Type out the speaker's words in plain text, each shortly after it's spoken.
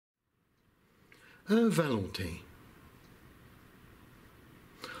un Valentîn.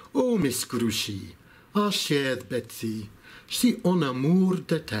 Oh, Miss Gruchy, chiéthe Betsi, j'suis en amour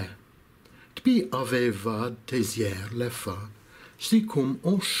de toi. Depuis aver tes ièrs les fois, j'suis comme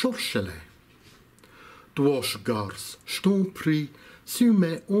enchorchellé. Douoche, garce, j't'en prie, sur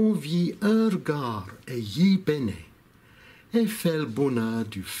mes envies un regard et y bénîn. Et fais le bonheur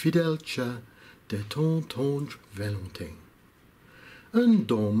du fidèle tchoeu de ton tendre Valentîn. Un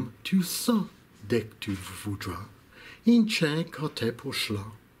homme, tu sais, dès que tu voudras, il tient qu'à tes poches là.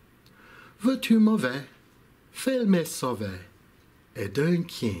 Veux-tu mauvais, fais-le sauver, et d'un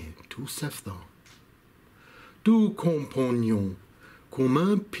tient tout s'effondre. Doux compagnon, comme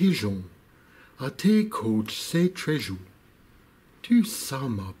un pigeon, à tes côtes ses tréjous. Tu sais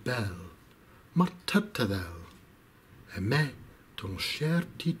ma belle, ma fidèle, et mais ton cher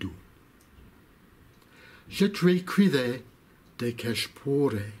petit Doux. Je te criais dès que je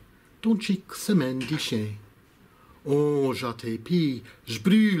pourrais, ton chic semaine du chien. Oh, j'attépie, je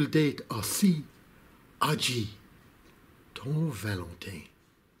brûle d'être assis. Agis, ton Valentîn.